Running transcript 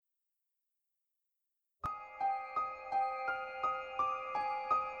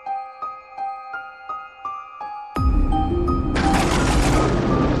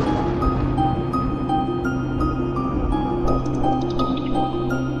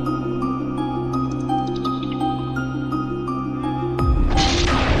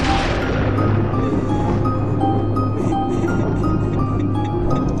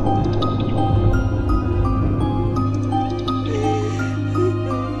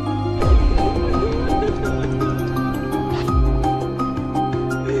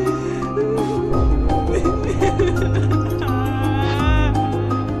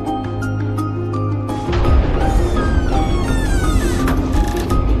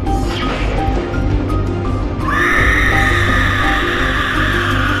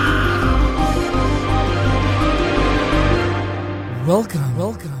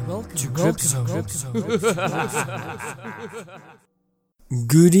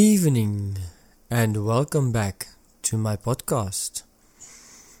Good evening and welcome back to my podcast.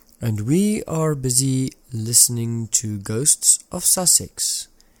 And we are busy listening to Ghosts of Sussex.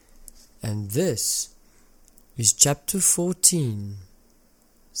 And this is chapter 14,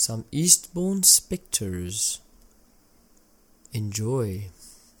 Some Eastbourne Spectres. Enjoy.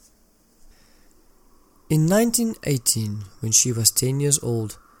 In 1918, when she was 10 years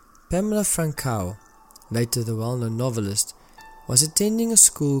old, Pamela Francois, later the well-known novelist, was attending a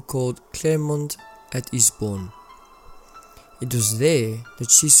school called Claremont at Eastbourne. It was there that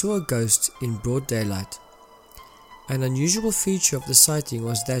she saw a ghost in broad daylight. An unusual feature of the sighting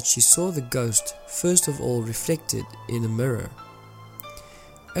was that she saw the ghost first of all reflected in a mirror.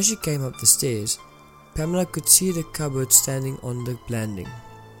 As she came up the stairs, Pamela could see the cupboard standing on the landing.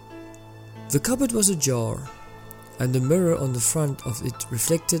 The cupboard was ajar, and the mirror on the front of it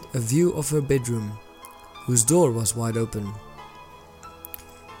reflected a view of her bedroom, whose door was wide open.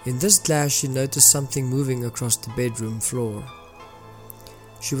 In this glass she noticed something moving across the bedroom floor.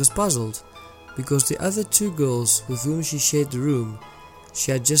 She was puzzled, because the other two girls with whom she shared the room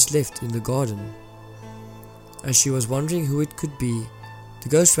she had just left in the garden. As she was wondering who it could be, the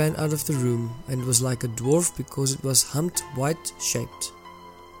ghost ran out of the room and was like a dwarf because it was humped white-shaped.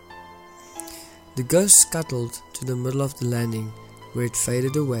 The ghost scuttled to the middle of the landing, where it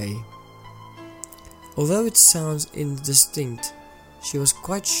faded away. Although it sounds indistinct, she was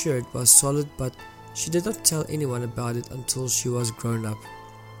quite sure it was solid, but she did not tell anyone about it until she was grown up.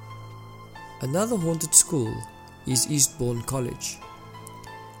 Another haunted school is Eastbourne College.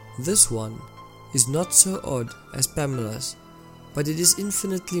 This one is not so odd as Pamela's, but it is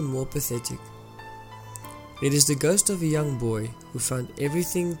infinitely more pathetic. It is the ghost of a young boy who found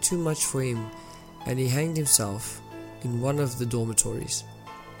everything too much for him, and he hanged himself in one of the dormitories.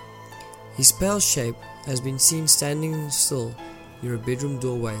 His pale shape has been seen standing still near a bedroom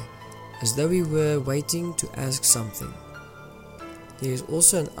doorway, as though he were waiting to ask something. There is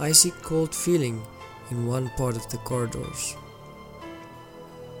also an icy cold feeling in one part of the corridors.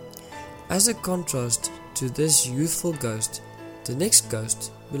 As a contrast to this youthful ghost, the next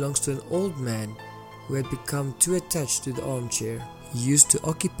ghost belongs to an old man who had become too attached to the armchair he used to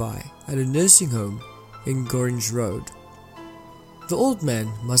occupy at a nursing home in Gorringe Road. The old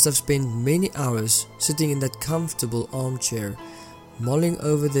man must have spent many hours sitting in that comfortable armchair, mulling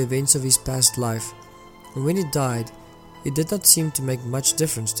over the events of his past life, and when he died, it did not seem to make much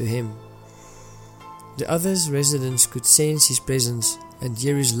difference to him. The other residents could sense his presence and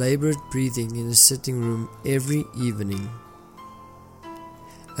hear his laboured breathing in the sitting room every evening.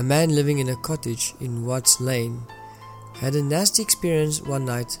 A man living in a cottage in Watts Lane had a nasty experience one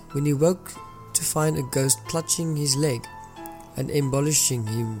night when he woke to find a ghost clutching his leg and embellishing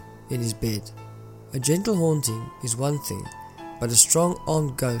him in his bed. A gentle haunting is one thing, but a strong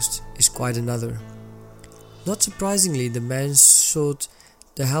armed ghost is quite another. Not surprisingly, the man sought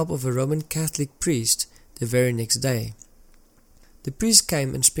the help of a Roman Catholic priest the very next day. The priest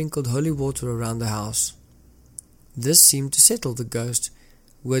came and sprinkled holy water around the house. This seemed to settle the ghost,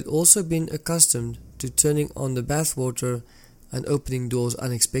 who had also been accustomed to turning on the bath water and opening doors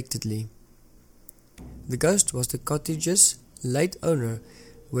unexpectedly. The ghost was the cottage's late owner,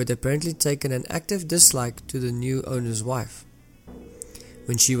 who had apparently taken an active dislike to the new owner's wife.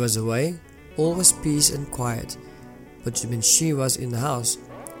 When she was away, all was peace and quiet, but when she was in the house,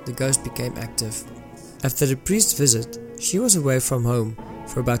 the ghost became active. After the priest's visit, she was away from home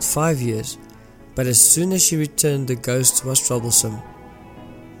for about 5 years, but as soon as she returned, the ghost was troublesome.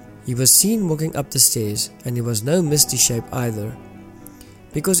 He was seen walking up the stairs, and he was no misty shape either,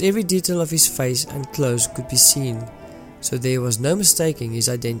 because every detail of his face and clothes could be seen, so there was no mistaking his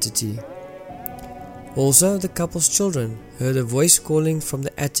identity. Also, the couple's children heard a voice calling from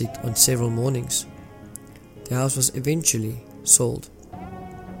the attic on several mornings. The house was eventually sold.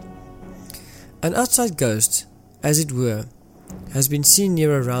 An outside ghost, as it were, has been seen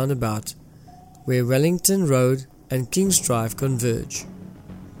near a roundabout, where Wellington Road and King's Drive converge.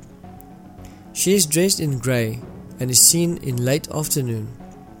 She is dressed in grey and is seen in late afternoon.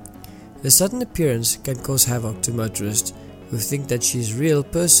 The sudden appearance can cause havoc to motorists who think that she is a real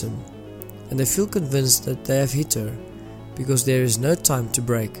person, and they feel convinced that they have hit her because there is no time to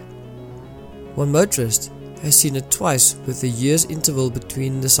brake. One motorist has seen it twice with a year's interval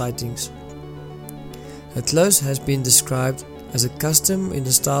between the sightings. Her clothes has been described as a custom in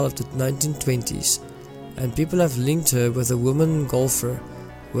the style of the 1920s, and people have linked her with a woman golfer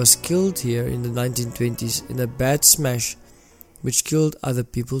who was killed here in the 1920s in a bad smash which killed other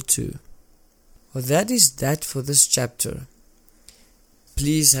people too. Well, that is that for this chapter.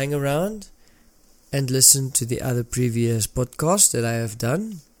 Please hang around and listen to the other previous podcasts that I have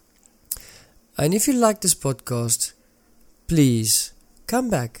done. And if you like this podcast, please come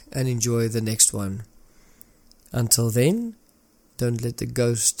back and enjoy the next one. Until then, don't let the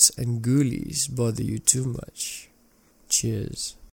ghosts and ghoulies bother you too much. Cheers.